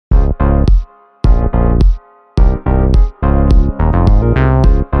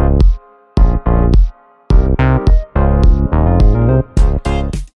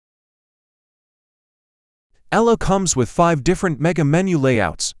Ella comes with 5 different mega menu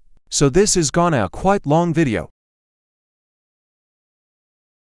layouts, so this is gonna a quite long video.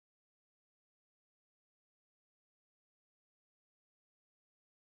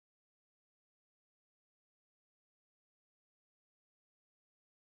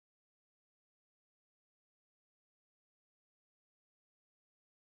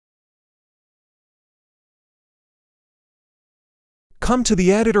 Come to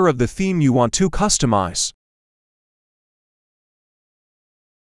the editor of the theme you want to customize.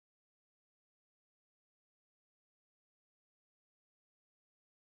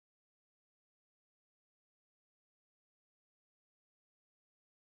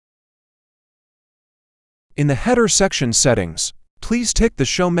 In the header section settings, please tick the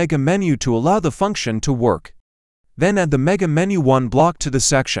Show Mega Menu to allow the function to work. Then add the Mega Menu 1 block to the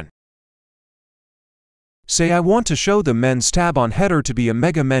section. Say I want to show the Men's tab on header to be a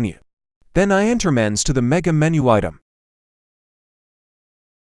mega menu. Then I enter Men's to the mega menu item.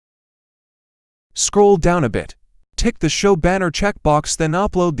 Scroll down a bit. Tick the Show Banner checkbox, then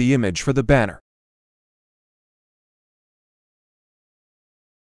upload the image for the banner.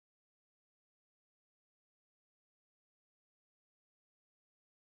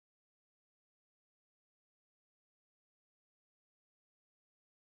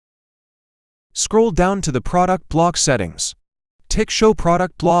 Scroll down to the Product Block settings. Tick Show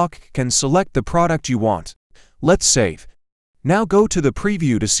Product Block and select the product you want. Let's save. Now go to the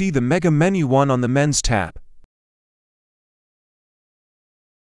preview to see the Mega Menu 1 on the Men's tab.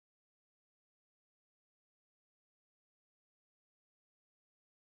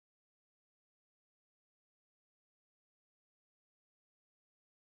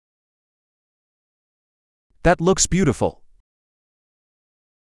 That looks beautiful.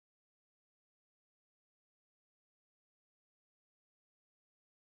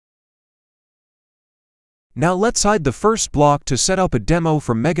 Now let's hide the first block to set up a demo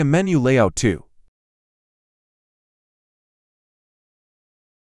for Mega Menu Layout 2.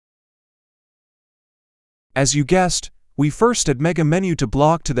 As you guessed, we first add Mega Menu to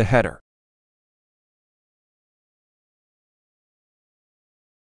block to the header.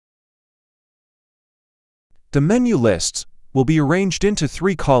 The menu lists will be arranged into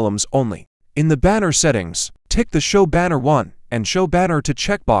 3 columns only. In the banner settings, tick the Show Banner 1 and Show Banner 2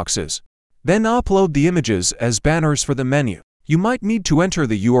 checkboxes. Then upload the images as banners for the menu. You might need to enter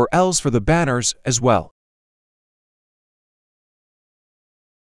the URLs for the banners as well.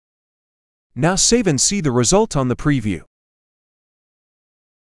 Now save and see the result on the preview.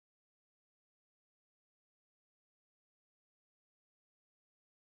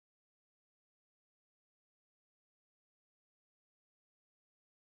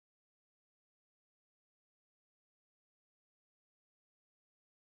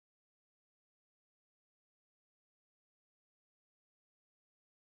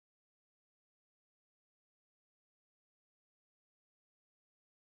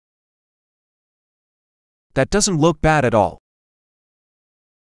 That doesn't look bad at all.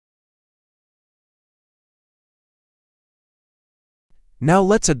 Now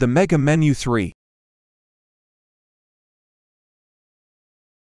let's add the Mega Menu 3.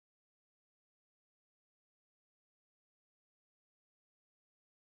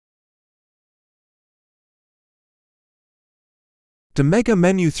 The Mega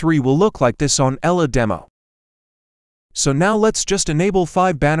Menu 3 will look like this on Ella demo. So now let's just enable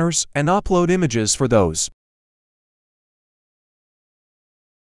 5 banners and upload images for those.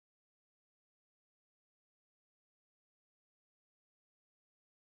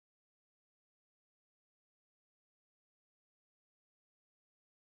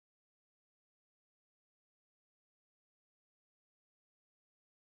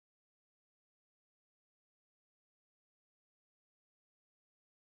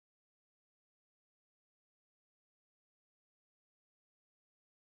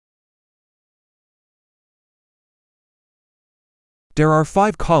 There are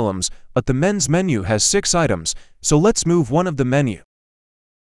 5 columns, but the men's menu has 6 items, so let's move one of the menu.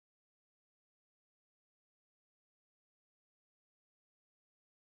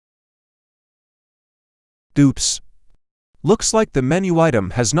 Oops. Looks like the menu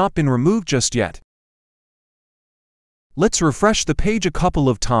item has not been removed just yet. Let's refresh the page a couple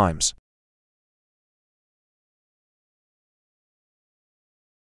of times.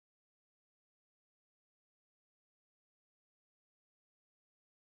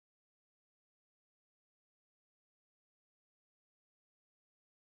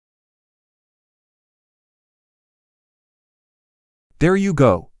 There you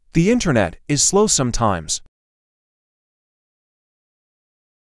go. The internet is slow sometimes.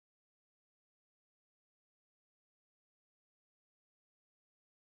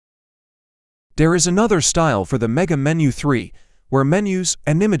 There is another style for the Mega Menu 3, where menus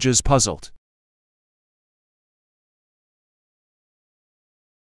and images puzzled.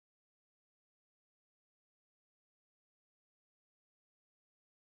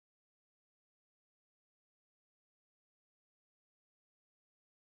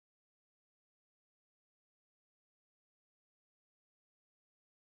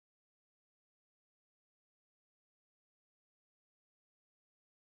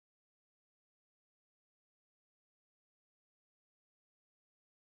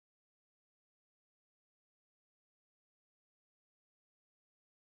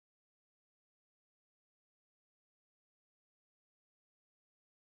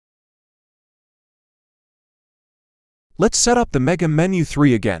 Let's set up the Mega Menu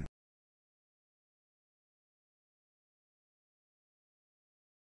 3 again.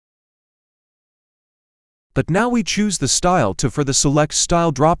 But now we choose the style for the Select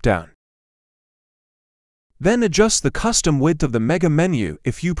Style dropdown. Then adjust the custom width of the Mega Menu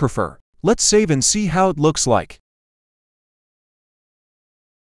if you prefer. Let's save and see how it looks like.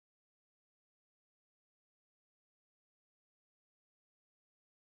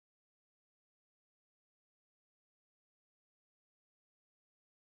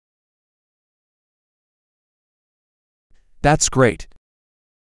 That's great.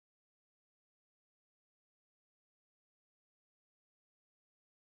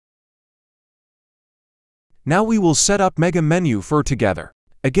 Now we will set up Mega Menu for together.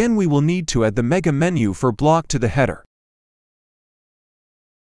 Again, we will need to add the Mega Menu for block to the header.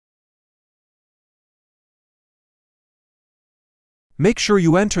 Make sure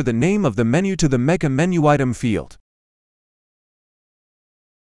you enter the name of the menu to the Mega Menu item field.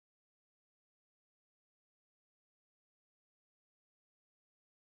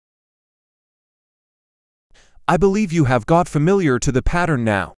 I believe you have got familiar to the pattern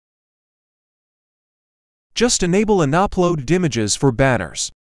now. Just enable and upload images for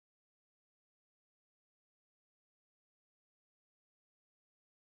banners.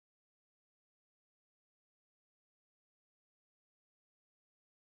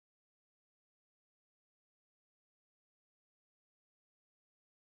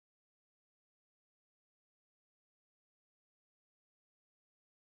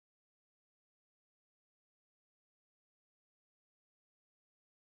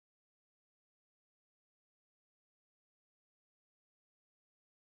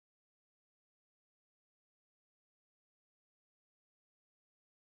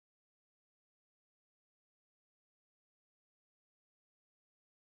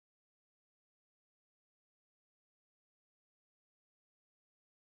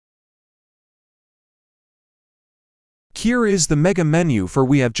 Here is the Mega Menu for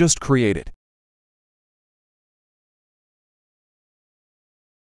we have just created.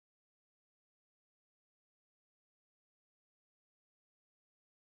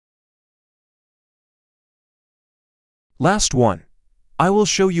 Last one. I will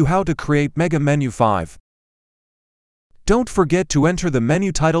show you how to create Mega Menu 5. Don't forget to enter the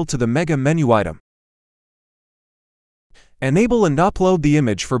menu title to the Mega Menu item. Enable and upload the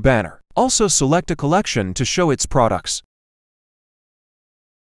image for banner. Also select a collection to show its products.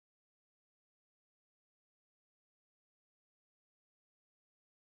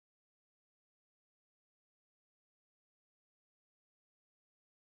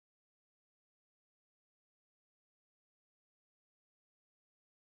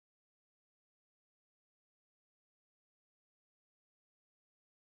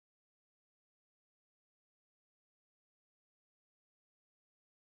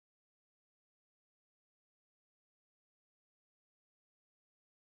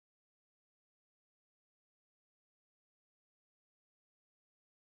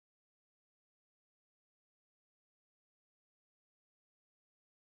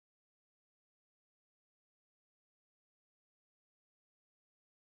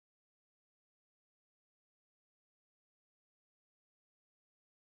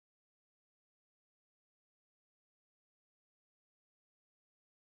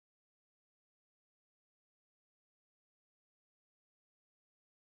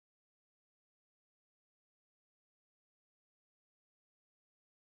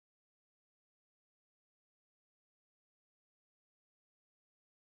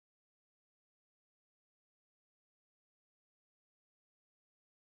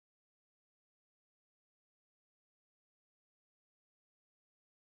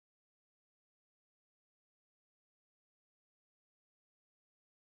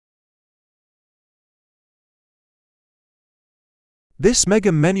 This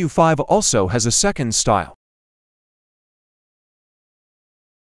Mega Menu 5 also has a second style.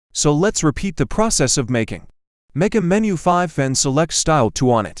 So let's repeat the process of making. Make a menu 5 and select Style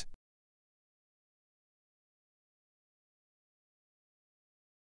to on it.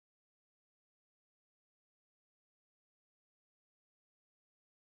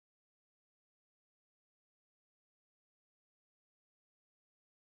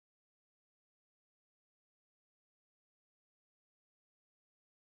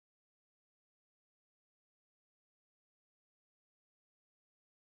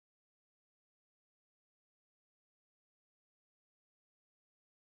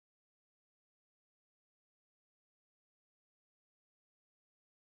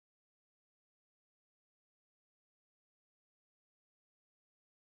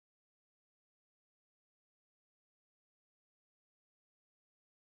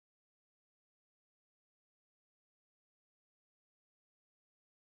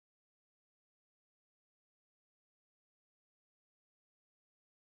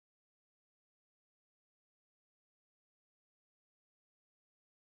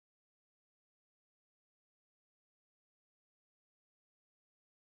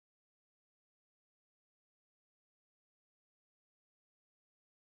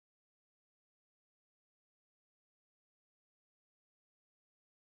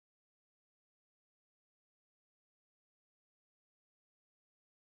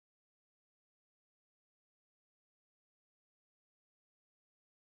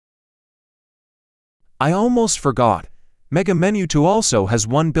 I almost forgot. Mega Menu 2 also has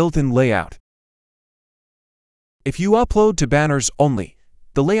one built-in layout. If you upload to banners only,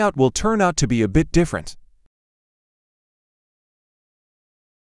 the layout will turn out to be a bit different.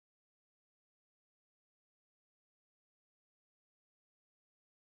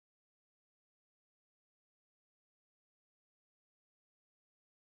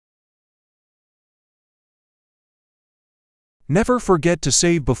 Never forget to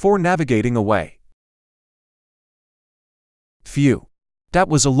save before navigating away. Phew. That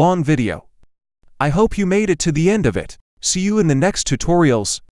was a long video. I hope you made it to the end of it. See you in the next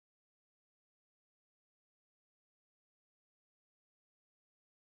tutorials.